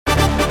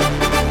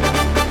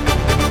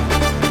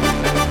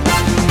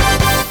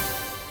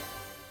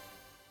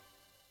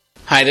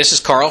Hi, this is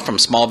Carl from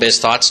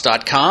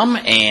smallbizthoughts.com,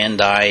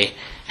 and I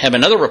have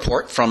another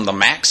report from the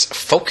Max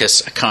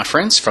Focus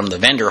conference from the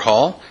vendor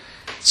hall.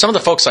 Some of the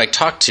folks I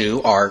talked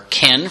to are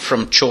Ken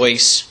from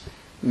Choice,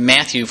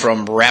 Matthew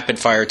from Rapid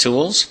Fire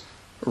Tools,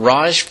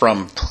 Raj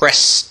from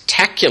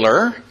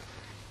Prestacular,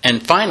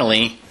 and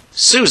finally,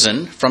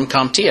 Susan from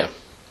CompTIA.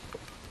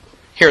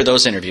 Here are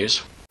those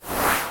interviews.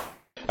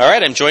 All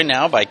right, I'm joined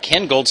now by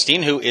Ken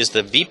Goldstein, who is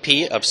the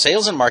VP of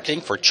Sales and Marketing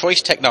for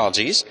Choice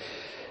Technologies.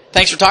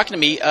 Thanks for talking to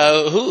me.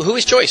 Who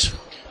is Choice?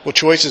 Well,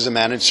 Choice is a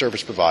managed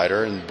service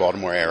provider in the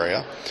Baltimore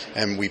area,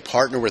 and we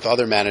partner with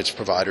other managed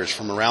providers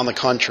from around the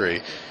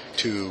country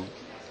to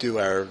do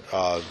our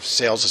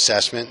sales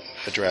assessment,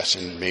 address,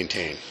 and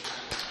maintain.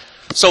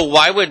 So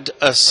why would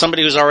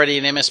somebody who's already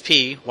an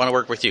MSP want to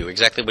work with you?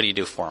 Exactly what do you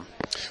do for them?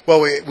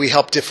 Well, we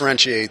help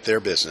differentiate their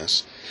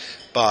business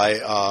by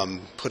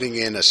putting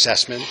in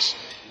assessments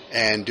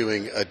and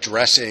doing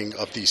addressing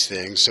of these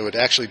things, so it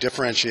actually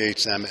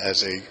differentiates them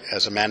as a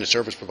managed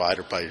service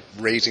provider by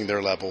raising their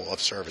level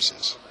of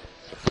services.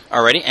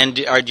 Alrighty, and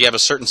do you have a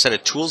certain set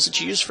of tools that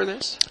you use for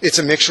this? It's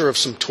a mixture of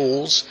some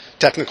tools,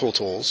 technical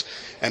tools,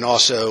 and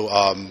also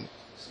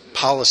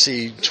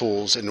policy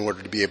tools in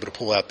order to be able to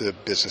pull out the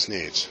business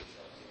needs.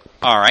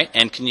 All right,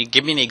 and can you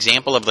give me an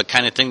example of the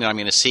kind of thing that I'm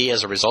going to see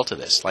as a result of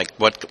this? Like,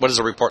 what does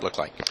a report look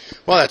like?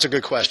 Well, that's a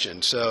good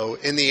question. So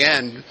in the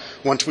end,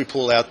 once we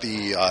pull out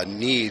the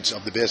needs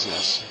of the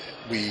business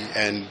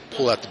and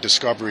pull out the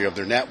discovery of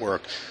their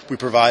network, we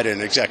provide an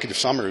executive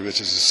summary,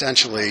 which is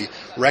essentially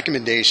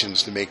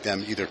recommendations to make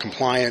them either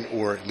compliant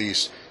or at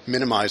least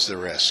minimize the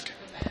risk.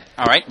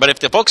 All right, but if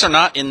the folks are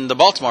not in the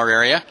Baltimore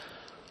area,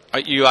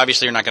 you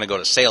obviously are not going to go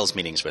to sales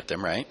meetings with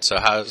them, right? So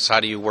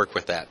how do you work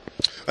with that?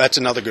 That's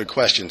another good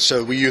question.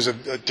 So we use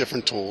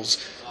different tools,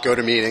 go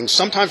to meetings.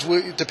 Sometimes,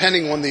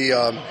 depending on the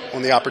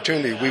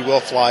opportunity, we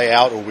will fly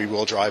out or we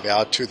will drive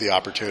out to the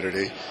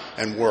opportunity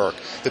and work.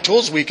 The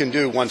tools we can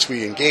do once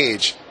we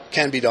engage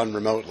can be done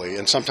remotely,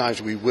 and sometimes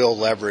we will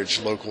leverage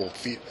local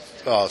feet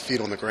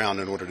on the ground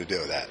in order to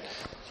do that.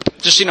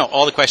 Just so you know,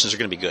 all the questions are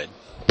going to be good.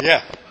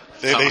 Yeah,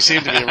 they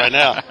seem to be right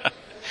now.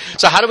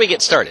 So how do we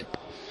get started?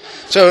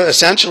 So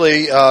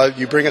essentially,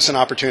 you bring us an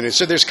opportunity.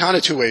 So there's kind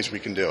of two ways we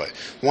can do it.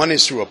 One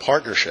is through a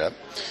partnership,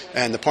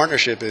 and the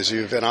partnership is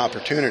you have an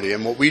opportunity,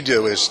 and what we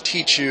do is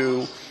teach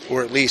you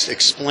or at least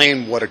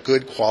explain what a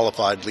good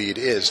qualified lead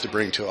is to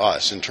bring to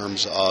us in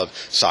terms of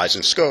size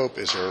and scope.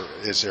 Is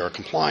there a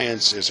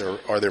compliance?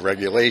 Are there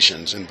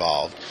regulations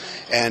involved?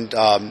 And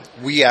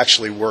we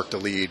actually work the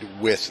lead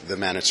with the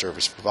managed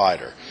service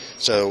provider.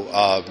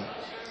 So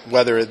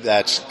whether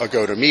that's a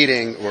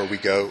go-to-meeting or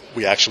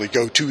we actually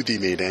go to the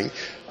meeting,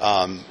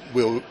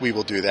 we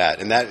will do that.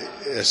 And that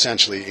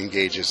essentially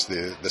engages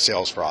the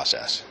sales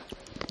process.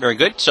 Very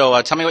good.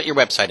 So tell me what your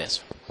website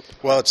is.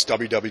 Well, it's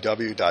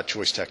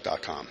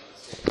www.choicetech.com.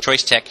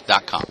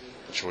 Choicetech.com.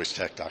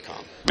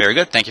 Choicetech.com. Very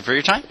good. Thank you for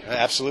your time.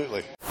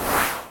 Absolutely.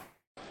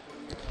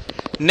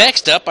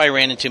 Next up, I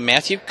ran into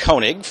Matthew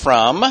Koenig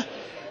from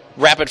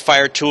Rapid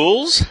Fire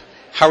Tools.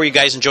 How are you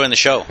guys enjoying the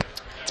show?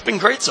 It's been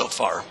great so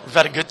far. We've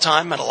had a good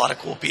time, met a lot of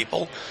cool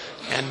people,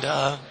 and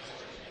I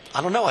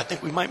don't know, I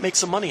think we might make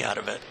some money out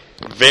of it.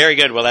 Very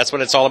good. Well, that's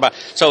what it's all about.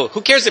 So who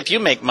cares if you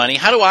make money?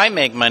 How do I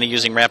make money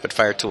using Rapid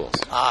Fire Tools?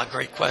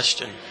 Great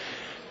question.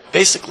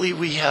 Basically,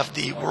 we have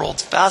the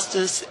world's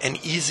fastest and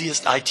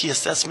easiest IT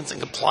assessments and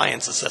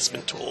compliance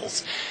assessment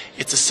tools.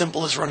 It's as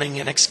simple as running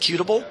an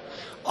executable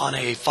on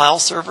a file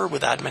server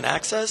with admin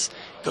access,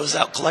 goes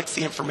out, collects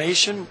the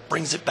information,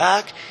 brings it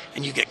back,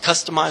 and you get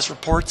customized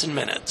reports in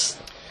minutes.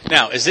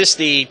 Now, is this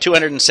the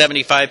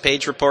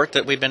 275-page report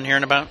that we've been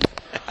hearing about?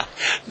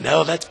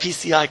 No, that's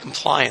PCI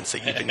compliance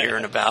that you've been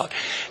hearing about.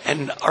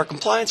 And our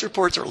compliance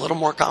reports are a little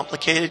more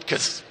complicated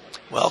because,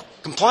 well,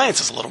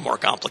 compliance is a little more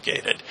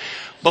complicated.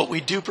 But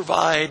we do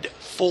provide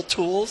full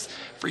tools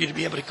for you to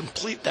be able to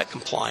complete that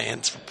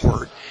compliance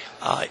report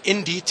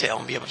in detail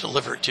and be able to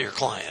deliver it to your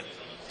client.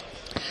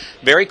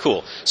 Very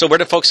cool. So where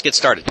do folks get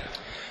started?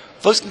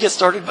 Folks can get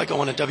started by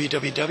going to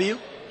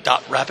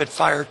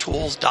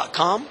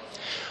www.rapidfiretools.com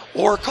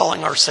or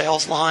calling our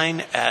sales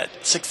line at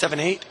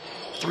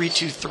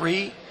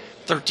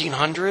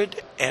 678-323-1300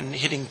 and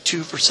hitting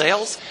 2 for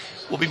sales.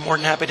 We'll be more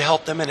than happy to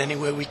help them in any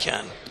way we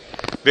can.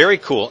 Very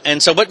cool.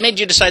 And so what made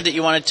you decide that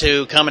you wanted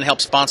to come and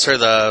help sponsor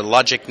the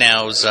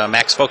LogicNow's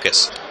Max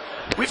Focus?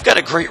 We've got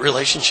a great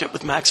relationship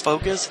with Max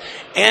Focus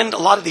and a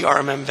lot of the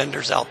RMM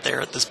vendors out there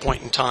at this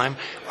point in time.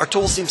 Our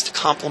tool seems to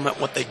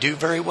complement what they do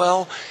very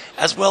well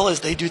as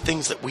they do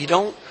things that we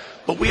don't.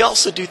 But we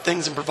also do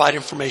things and provide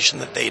information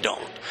that they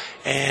don't.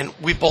 And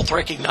we both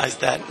recognized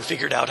that and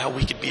figured out how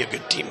we could be a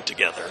good team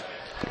together.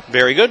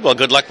 Very good. Well,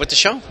 good luck with the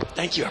show.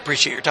 Thank you. I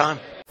appreciate your time.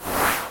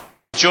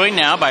 Joined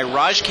now by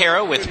Raj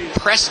Kara with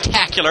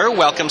Prestacular.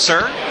 Welcome,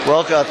 sir.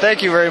 Welcome.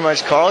 Thank you very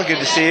much, Carl. Good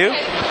to see you.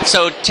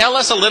 So tell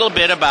us a little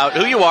bit about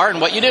who you are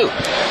and what you do.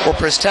 Well,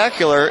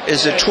 Prestacular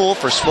is a tool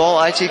for small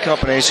IT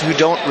companies who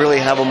don't really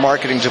have a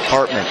marketing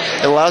department.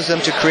 It allows them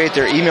to create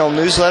their email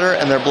newsletter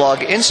and their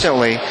blog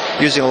instantly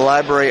using a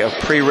library of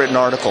pre-written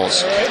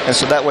articles. And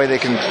so that way they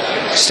can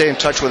stay in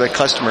touch with their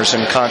customers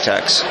and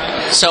contacts.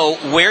 So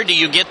where do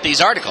you get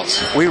these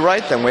articles? We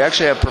write them. We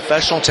actually have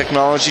professional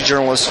technology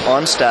journalists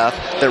on staff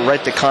that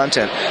write the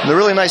content. And the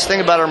really nice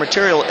thing about our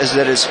material is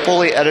that it's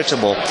fully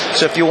editable.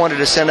 So if you wanted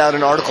to send out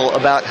an article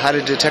about how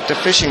to detect a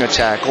phishing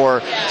attack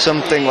or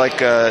something like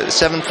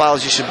 7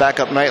 files you should back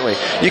up nightly,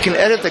 you can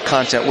edit the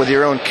content with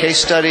your own case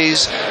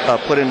studies,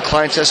 put in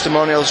client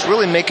testimonials,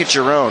 really make it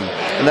your own.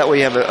 And that way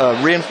you have a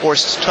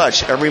reinforced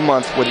touch every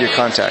month with your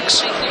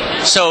contacts.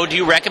 So do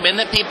you recommend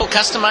that people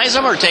customize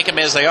them or take them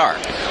as they are?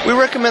 We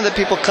recommend that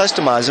people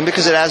customize them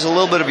because it adds a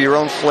little bit of your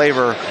own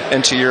flavor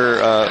into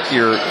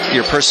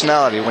your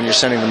personality when you're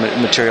sending the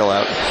material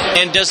out.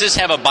 And does this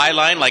have a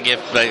byline, like if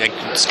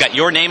it's got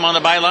your name on the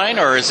byline,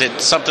 or is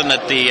it something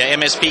that the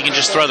MSP can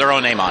just throw their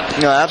own name on?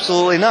 No,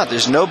 absolutely not.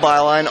 There's no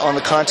byline on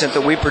the content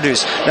that we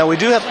produce. Now, we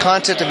do have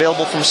content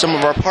available from some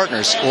of our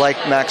partners, like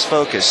Max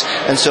Focus,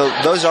 and so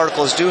those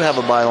articles do have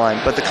a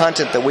byline, but the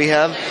content that we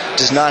have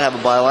does not have a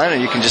byline,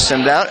 and you can just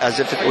send it out as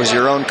if it was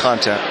your own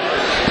content.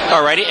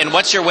 Alrighty, and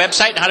what's your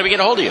website, and how do we get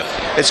a hold of you?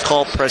 It's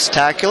called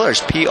Prestacular.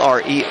 It's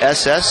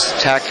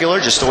Press,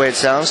 Tacular, just the way it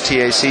sounds,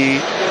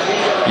 Tacular.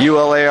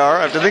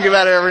 I have to think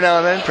about it every now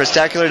and then.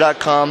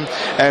 Prestacular.com,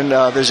 and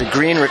there's a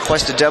green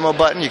request a demo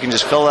button. You can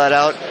just fill that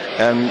out,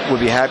 and we'll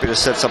be happy to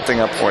set something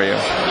up for you.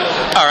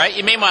 All right,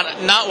 you may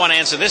not want to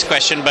answer this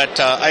question, but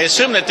I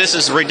assume that this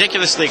is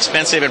ridiculously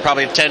expensive and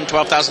probably $10,000,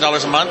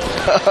 $12,000 a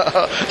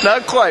month?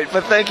 Not quite,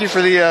 but thank you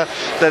for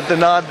the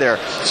nod there.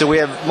 So we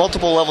have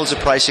multiple levels of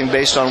pricing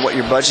based on what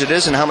your budget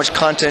is and how much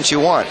content you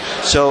want.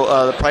 So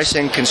the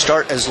pricing can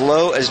start as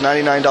low as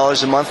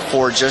 $99 a month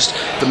for just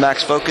the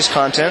Max Focus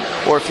content,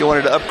 or if you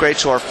wanted to upgrade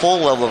to our full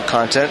level of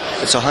content,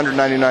 it's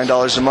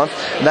 $199 a month.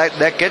 And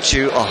that gets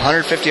you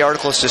 150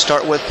 articles to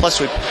start with, plus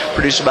we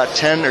produce about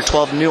 10 or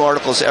 12 new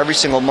articles every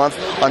single month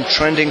on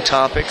trending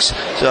topics,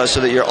 so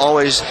that you're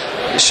always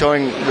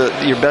showing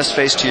your best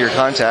face to your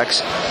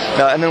contacts.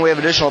 And then we have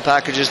additional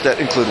packages that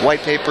include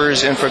white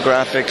papers,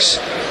 infographics,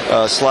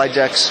 slide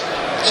decks.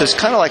 So it's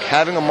kind of like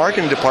having a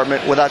marketing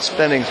department without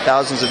spending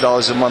thousands of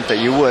dollars a month that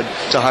you would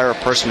to hire a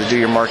person to do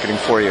your marketing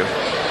for you.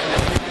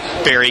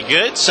 Very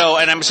good. So,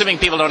 and I'm assuming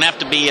people don't have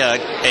to be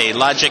a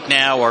Logic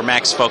Now or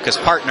Max Focus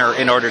partner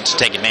in order to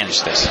take advantage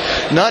of this.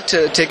 Not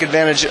to take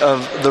advantage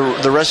of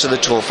the rest of the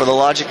tool. For the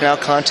Logic Now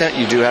content,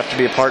 you do have to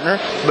be a partner.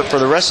 But for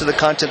the rest of the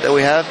content that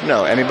we have,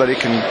 no, anybody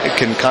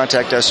can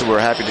contact us, and we're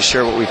happy to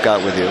share what we've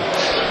got with you.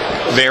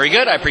 Very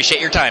good. I appreciate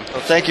your time.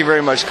 Well, thank you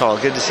very much, Carl.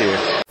 Good to see you.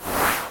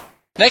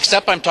 Next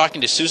up, I'm talking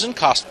to Susan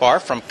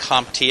Kostbar from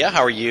CompTIA.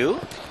 How are you?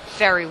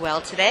 Very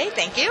well today,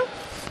 thank you.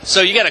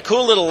 So you got a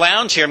cool little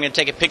lounge here. I'm going to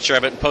take a picture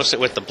of it and post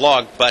it with the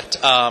blog. But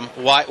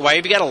why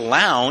have you got a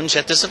lounge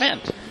at this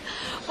event?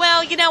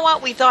 Well, you know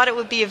what? We thought it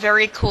would be a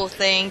very cool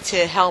thing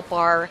to help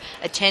our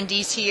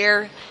attendees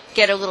here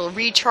get a little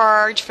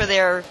recharge for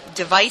their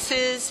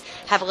devices,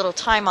 have a little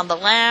time on the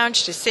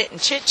lounge to sit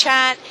and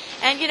chit-chat,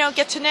 and,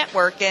 get to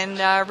network and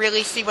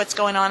really see what's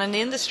going on in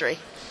the industry.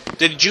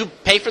 Did you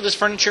pay for this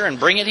furniture and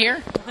bring it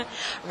here?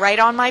 Right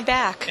on my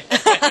back.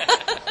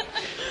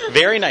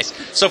 Very nice.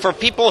 So for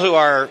people who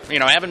are,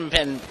 haven't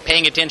been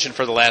paying attention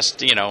for the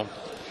last,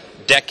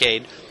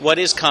 decade, what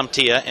is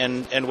CompTIA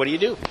and what do you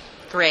do?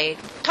 Great.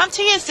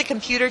 CompTIA is the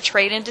Computer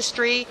Trade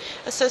Industry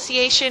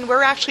Association.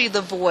 We're actually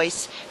the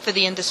voice for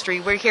the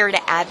industry. We're here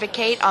to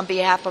advocate on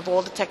behalf of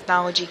all the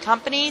technology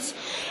companies.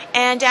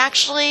 And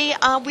actually,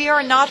 we are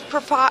a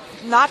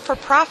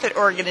not-for-profit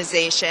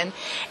organization,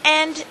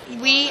 and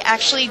we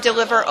actually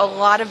deliver a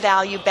lot of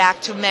value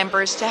back to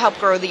members to help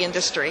grow the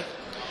industry.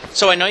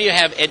 So I know you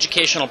have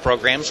educational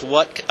programs.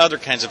 What other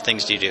kinds of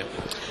things do you do?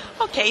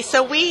 Okay,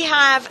 so we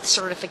have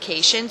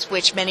certifications,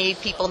 which many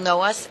people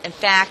know us. In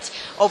fact,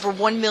 over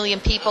 1 million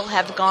people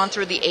have gone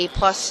through the A+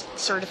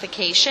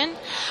 certification.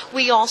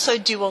 We also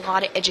do a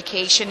lot of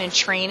education and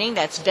training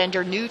that's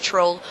vendor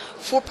neutral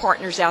for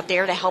partners out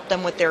there to help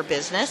them with their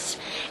business.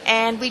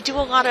 And we do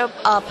a lot of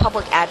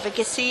public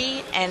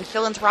advocacy and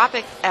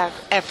philanthropic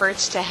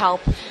efforts to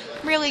help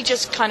really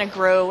just kind of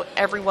grow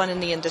everyone in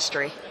the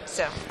industry.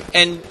 So.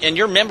 And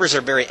your members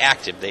are very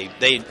active.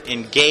 They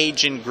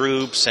engage in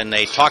groups and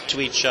they talk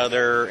to each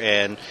other.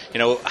 And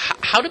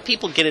how do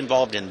people get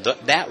involved in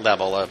that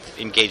level of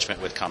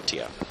engagement with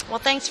CompTIA? Well,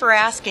 thanks for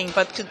asking.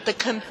 But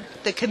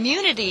the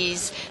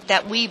communities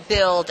that we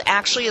build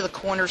actually are the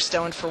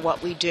cornerstone for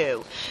what we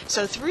do.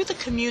 So through the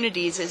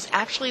communities is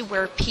actually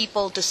where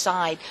people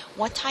decide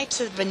what types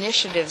of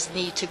initiatives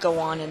need to go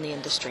on in the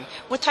industry.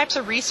 What types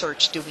of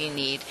research do we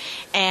need?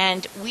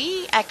 And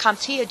we at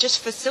CompTIA just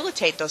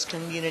facilitate those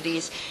communities.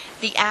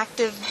 The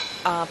active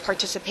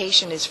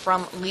participation is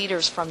from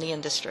leaders from the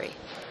industry.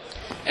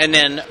 And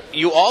then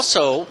you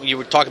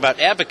were talking about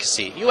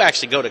advocacy. You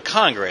actually go to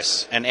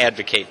Congress and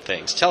advocate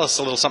things. Tell us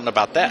a little something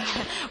about that.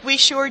 We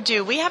sure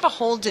do. We have a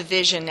whole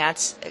division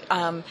that's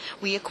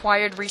we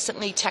acquired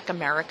recently Tech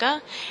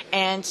America,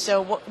 and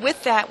so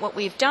with that, what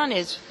we've done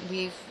is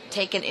we've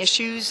taken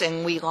issues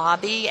and we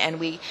lobby and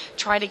we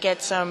try to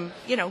get some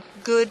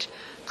good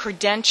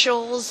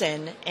credentials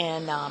and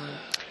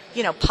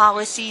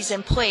policies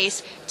in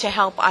place to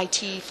help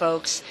IT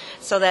folks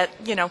so that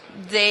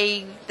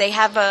they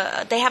have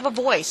a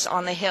voice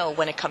on the Hill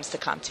when it comes to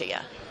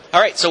CompTIA. All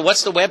right, so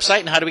what's the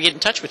website and how do we get in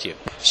touch with you?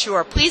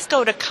 Sure. Please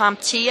go to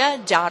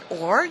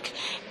CompTIA.org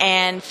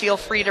and feel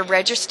free to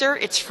register.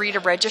 It's free to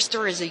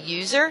register as a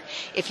user.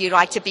 If you'd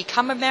like to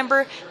become a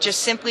member,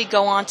 just simply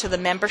go on to the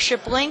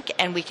membership link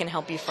and we can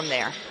help you from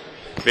there.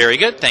 Very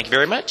good. Thank you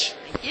very much.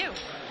 Thank you.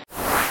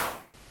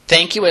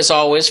 Thank you, as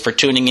always, for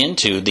tuning in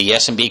to the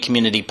SMB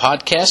Community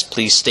Podcast.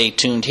 Please stay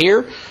tuned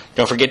here.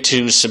 Don't forget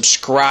to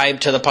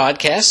subscribe to the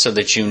podcast so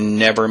that you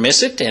never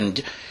miss it.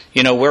 And,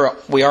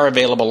 we are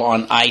available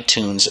on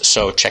iTunes,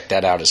 so check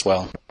that out as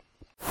well.